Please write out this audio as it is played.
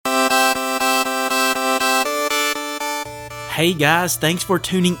Hey guys, thanks for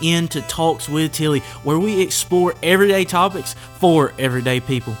tuning in to Talks with Tilly, where we explore everyday topics for everyday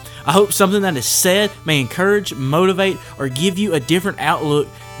people. I hope something that is said may encourage, motivate, or give you a different outlook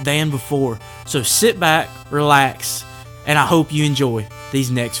than before. So sit back, relax, and I hope you enjoy these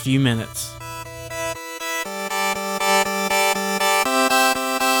next few minutes.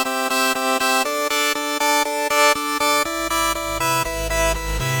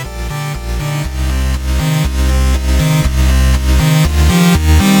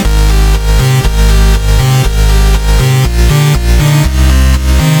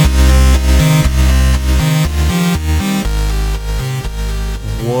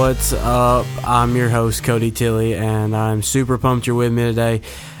 What's up? I'm your host, Cody Tilly, and I'm super pumped you're with me today.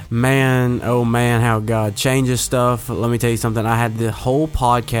 Man, oh man, how God changes stuff. Let me tell you something. I had the whole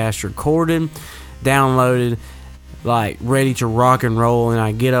podcast recorded, downloaded, like ready to rock and roll, and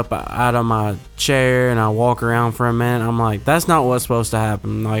I get up out of my chair and I walk around for a minute. I'm like, that's not what's supposed to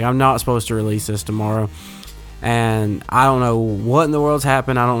happen. Like, I'm not supposed to release this tomorrow. And I don't know what in the world's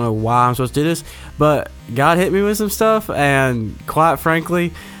happened. I don't know why I'm supposed to do this, but God hit me with some stuff, and quite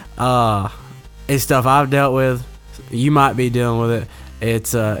frankly, it's stuff I've dealt with. You might be dealing with it.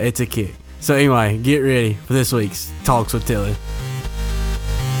 It's a kick. So anyway, get ready for this week's Talks with Tilly.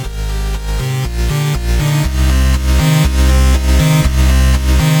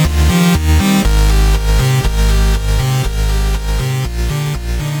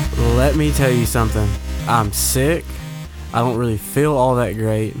 Let me tell you something. I'm sick. I don't really feel all that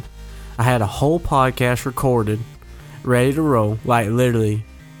great. I had a whole podcast recorded, ready to roll, like literally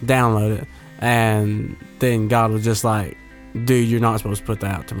download it, and then God was just like, dude, you're not supposed to put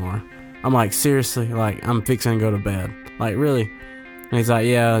that out tomorrow. I'm like, seriously? Like, I'm fixing to go to bed. Like, really? And he's like,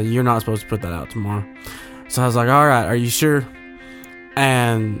 yeah, you're not supposed to put that out tomorrow. So I was like, all right, are you sure?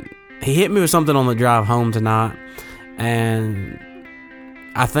 And he hit me with something on the drive home tonight, and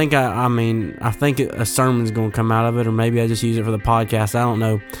I think I think a sermon's going to come out of it, or maybe I just use it for the podcast. I don't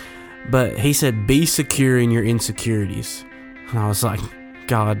know. But he said, be secure in your insecurities. And I was like,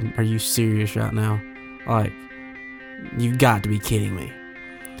 God, are you serious right now? Like, you've got to be kidding me.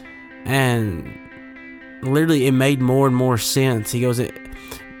 And literally it made more and more sense. He goes, and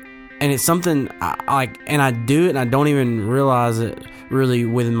it's something and I do it and I don't even realize it really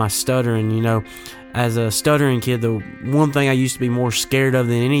with my stuttering, you know. As a stuttering kid, the one thing I used to be more scared of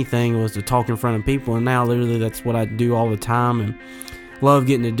than anything was to talk in front of people, and now literally that's what I do all the time and love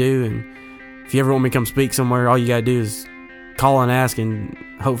getting to do. And if you ever want me to come speak somewhere, all you gotta do is call and ask, and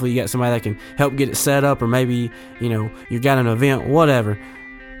hopefully you got somebody that can help get it set up, or maybe, you know, you got an event, whatever.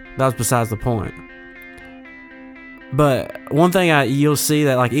 That's besides the point. But one thing you'll see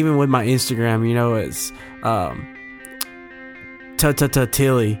that, like, even with my Instagram, you know, it's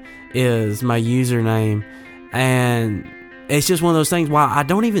Tilly is my username, and it's just one of those things. Wow, I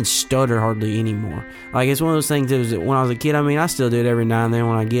don't even stutter hardly anymore. Like, it's one of those things that when I was a kid, I mean, I still do it every now and then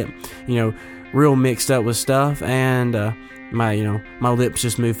when I get, you know, real mixed up with stuff, and my lips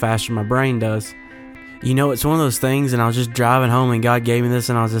just move faster than my brain does. You know, it's one of those things, and I was just driving home, and God gave me this,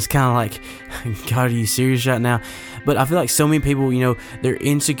 and I was just kind of like, God, are you serious right now? But I feel like so many people, you know, they're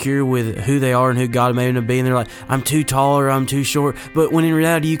insecure with who they are and who God made them to be, and they're like, I'm too tall or I'm too short. But when in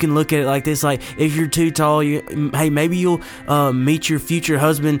reality, you can look at it like this, like, if you're too tall, hey, maybe you'll meet your future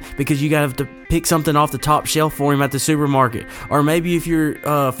husband because you got to pick something off the top shelf for him at the supermarket. Or maybe if you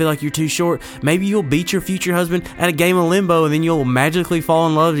feel like you're too short, maybe you'll beat your future husband at a game of limbo, and then you'll magically fall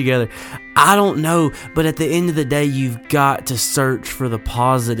in love together. I don't know, but at the end of the day, you've got to search for the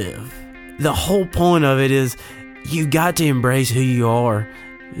positive. The whole point of it is you got to embrace who you are.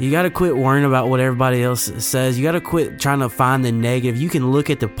 You got to quit worrying about what everybody else says. You got to quit trying to find the negative. You can look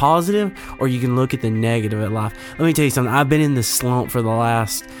at the positive, or you can look at the negative at life. Let me tell you something. I've been in this slump for the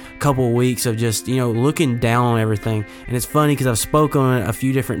last couple of weeks of just, you know, looking down on everything. And it's funny because I've spoken on it a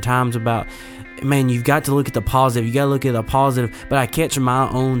few different times about, man, you've got to look at the positive. You got to look at the positive. But I catch my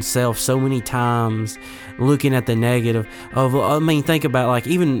own self so many times looking at the negative of, I mean, think about, like,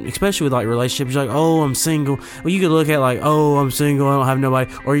 even especially with like relationships, you're like, oh, I'm single. Well, you could look at like, oh, I'm single, I don't have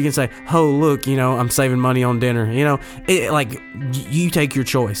nobody. Or you can say, oh, look, you know, I'm saving money on dinner. You know, like, you take your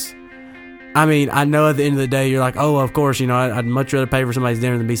choice. I mean, I know at the end of the day, you're like, oh, of course, you know, I'd much rather pay for somebody's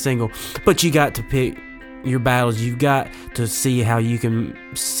dinner than be single. But you got to pick your battles. You've got to see how you can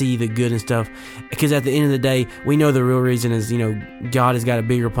see the good and stuff, because at the end of the day, we know the real reason is, you know, God has got a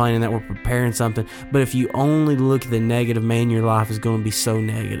bigger plan and that we're preparing something. But if you only look at the negative, man, your life is going to be so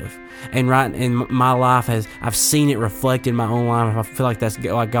negative. And right in my life, I've seen it reflected in my own life. I feel like that's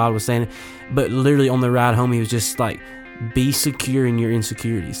like God was saying it. But literally on the ride home, he was just like, be secure in your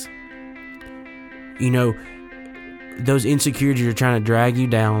insecurities. You know, those insecurities are trying to drag you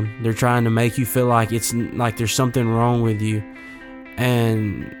down. They're trying to make you feel like it's like there's something wrong with you.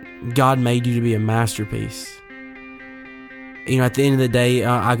 And God made you to be a masterpiece. At the end of the day,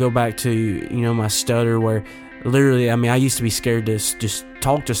 I go back to, my stutter, where literally, I used to be scared to just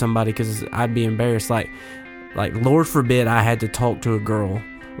talk to somebody because I'd be embarrassed. Like, Lord forbid I had to talk to a girl,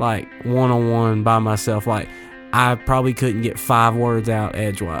 like, one-on-one by myself. Like, I probably couldn't get 5 words out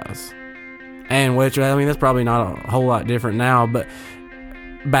edgewise. And which, that's probably not a whole lot different now, but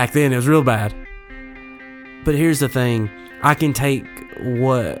back then it was real bad. But here's the thing. I can take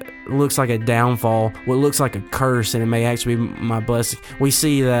what looks like a downfall, what looks like a curse, and it may actually be my blessing. We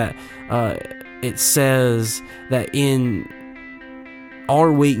see that it says that in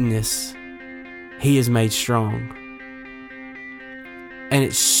our weakness, He is made strong. And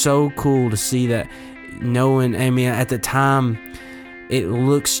it's so cool to see that, knowing, at the time, it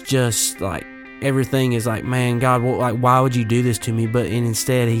looks just like everything is like, man, God, why would you do this to me? But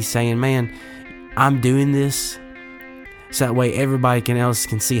instead, He's saying, man, I'm doing this so that way everybody else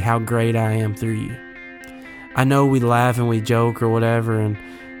can see how great I am through you. I know we laugh and we joke or whatever, and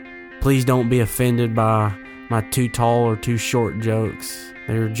please don't be offended by my too tall or too short jokes.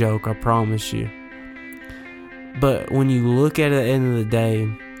 They're a joke, I promise you. But when you look at it at the end of the day,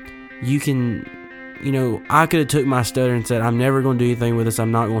 you can, I could have took my stutter and said, I'm never going to do anything with this.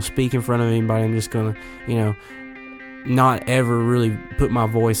 I'm not going to speak in front of anybody. I'm just going to, not ever really put my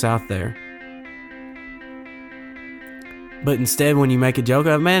voice out there. But instead, when you make a joke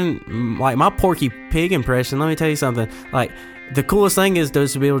of, man, like my Porky Pig impression, let me tell you something. Like, the coolest thing is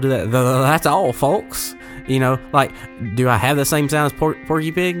to be able to do that. That's all, folks. Like, do I have the same sound as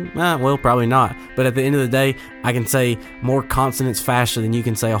Porky Pig? Well, probably not. But at the end of the day, I can say more consonants faster than you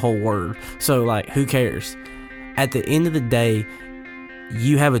can say a whole word. So, like, who cares? At the end of the day,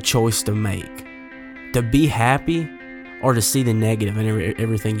 you have a choice to make. To be happy or to see the negative in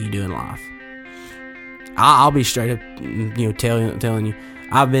everything you do in life. I'll be straight up, telling you.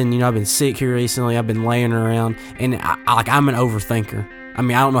 I've been sick here recently. I've been laying around, and I'm an overthinker. I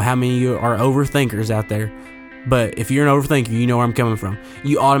don't know how many of you are overthinkers out there, but if you're an overthinker, you know where I'm coming from.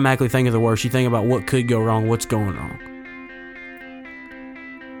 You automatically think of the worst. You think about what could go wrong, what's going wrong.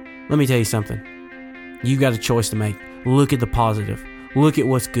 Let me tell you something. You've got a choice to make. Look at the positive. Look at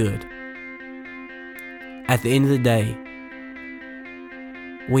what's good. At the end of the day,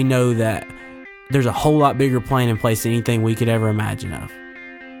 we know that there's a whole lot bigger plan in place than anything we could ever imagine of.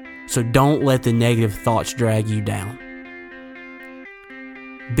 So don't let the negative thoughts drag you down.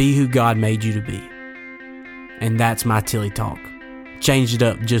 Be who God made you to be. And that's my Tilly Talk. Changed it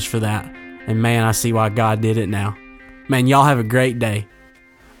up just for that. And man, I see why God did it now. Man, y'all have a great day.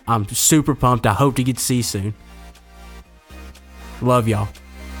 I'm super pumped. I hope to get to see you soon. Love y'all.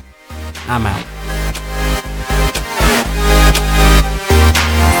 I'm out.